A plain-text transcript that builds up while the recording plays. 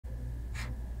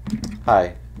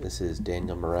Hi, this is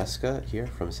Daniel Maresca here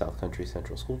from South Country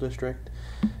Central School District,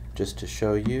 just to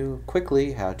show you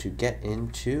quickly how to get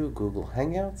into Google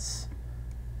Hangouts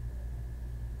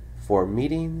for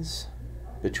meetings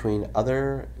between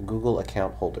other Google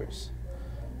account holders.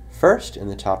 First, in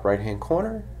the top right hand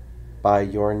corner, by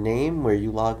your name where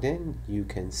you logged in, you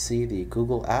can see the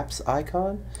Google Apps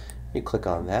icon. You click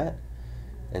on that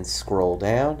and scroll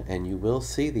down and you will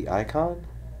see the icon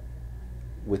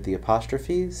with the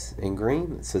apostrophes in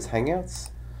green that says Hangouts.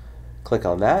 Click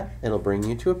on that. It'll bring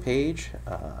you to a page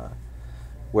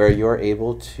where you're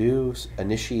able to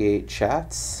initiate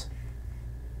chats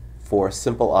for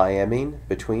simple IMing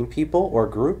between people or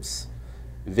groups,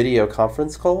 video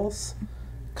conference calls,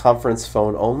 conference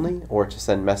phone only, or to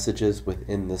send messages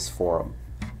within this forum.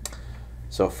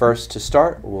 So first, to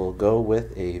start, we'll go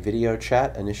with a video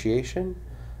chat initiation.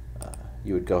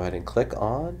 You would go ahead and click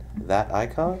on that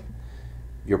icon.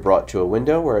 You're brought to a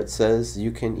window where it says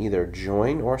you can either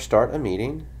join or start a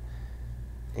meeting.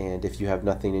 And if you have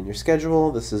nothing in your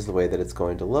schedule, this is the way that it's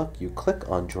going to look. You click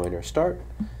on join or start.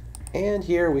 And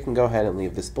here we can go ahead and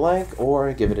leave this blank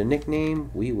or give it a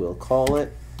nickname. We will call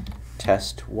it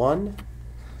Test 1.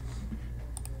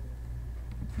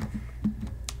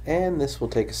 And this will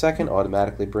take a second,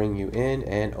 automatically bring you in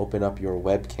and open up your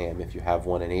webcam if you have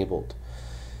one enabled.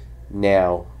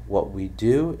 Now, what we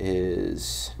do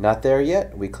is not there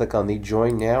yet. We click on the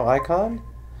Join Now icon,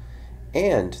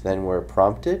 and then we're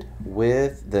prompted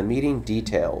with the meeting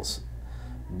details,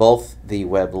 both the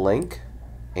web link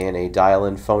and a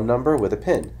dial-in phone number with a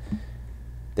PIN.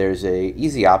 There's a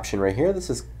easy option right here. This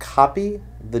is copy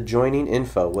the joining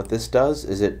info. What this does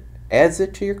is it adds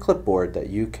it to your clipboard that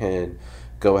you can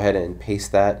go ahead and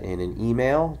paste that in an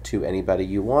email to anybody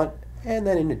you want. And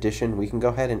then in addition, we can go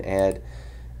ahead and add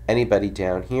anybody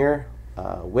down here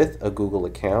with a Google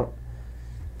account.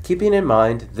 Keeping in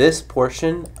mind, this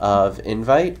portion of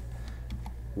invite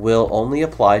will only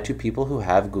apply to people who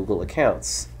have Google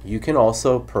accounts. You can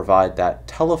also provide that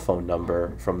telephone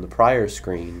number from the prior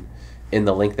screen in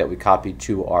the link that we copied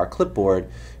to our clipboard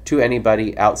to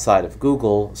anybody outside of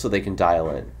Google so they can dial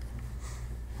in.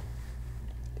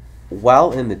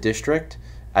 While in the district,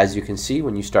 as you can see,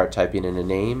 when you start typing in a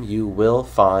name, you will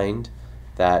find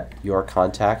that your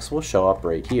contacts will show up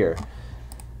right here.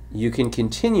 You can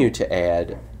continue to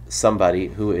add somebody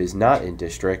who is not in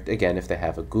district, again, if they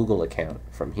have a Google account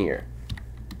from here.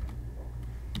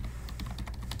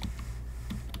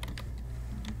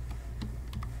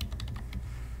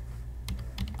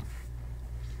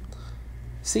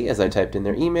 See, as I typed in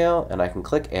their email, and I can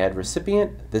click Add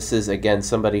Recipient, this is, again,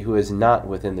 somebody who is not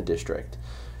within the district.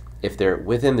 If they're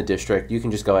within the district, you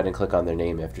can just go ahead and click on their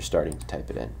name after starting to type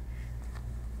it in.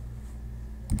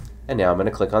 And now I'm going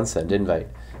to click on Send Invite.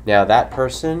 Now that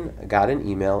person got an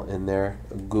email in their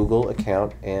Google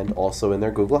account and also in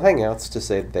their Google Hangouts to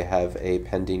say that they have a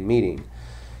pending meeting.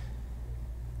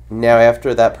 Now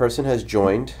after that person has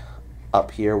joined,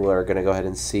 up here we're going to go ahead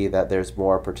and see that there's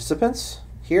more participants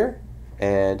here.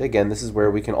 And again, this is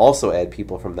where we can also add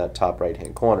people from that top right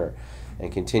hand corner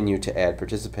and continue to add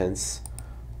participants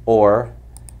or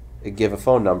give a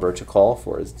phone number to call.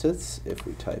 For instance, if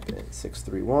we type in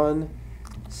 631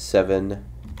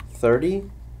 730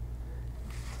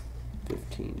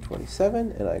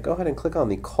 1527 and I go ahead and click on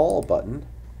the call button,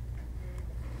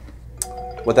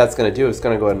 what that's going to do is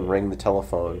going to go ahead and ring the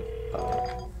telephone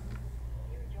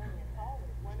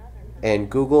and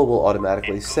Google will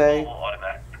automatically say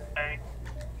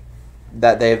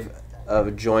that they've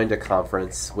joined a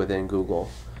conference within Google.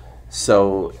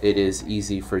 So it is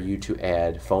easy for you to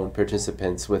add phone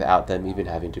participants without them even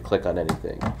having to click on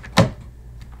anything.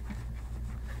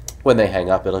 When they hang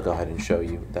up, it'll go ahead and show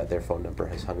you that their phone number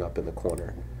has hung up in the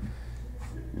corner.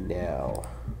 Now,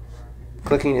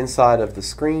 clicking inside of the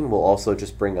screen will also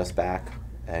just bring us back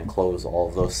and close all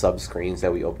of those sub-screens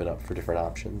that we open up for different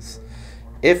options.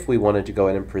 If we wanted to go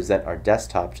ahead and present our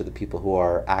desktop to the people who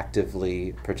are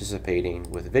actively participating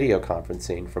with video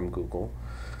conferencing from Google,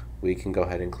 we can go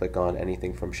ahead and click on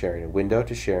anything from sharing a window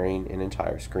to sharing an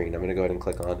entire screen. I'm going to go ahead and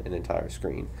click on an entire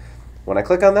screen. When I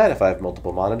click on that, if I have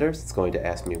multiple monitors, it's going to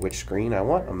ask me which screen I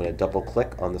want. I'm going to double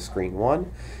click on the screen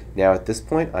 1. Now at this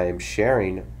point, I am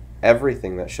sharing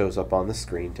everything that shows up on the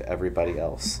screen to everybody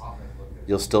else.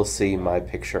 You'll still see my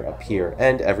picture up here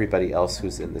and everybody else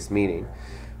who's in this meeting.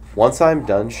 Once I'm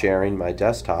done sharing my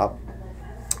desktop,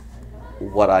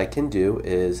 what I can do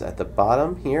is at the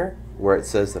bottom here, where it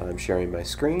says that I'm sharing my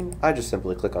screen, I just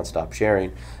simply click on Stop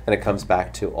Sharing, and it comes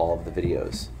back to all of the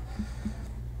videos.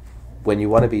 When you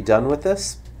want to be done with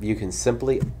this, you can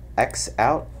simply X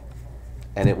out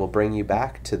and it will bring you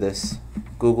back to this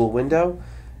Google window,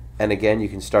 And again, you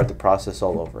can start the process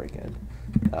all over again.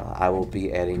 I will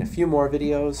be adding a few more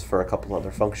videos for a couple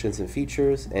other functions and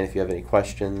features, and if you have any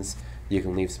questions, you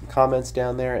can leave some comments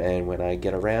down there, and when I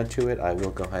get around to it, I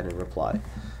will go ahead and reply.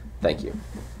 Thank you.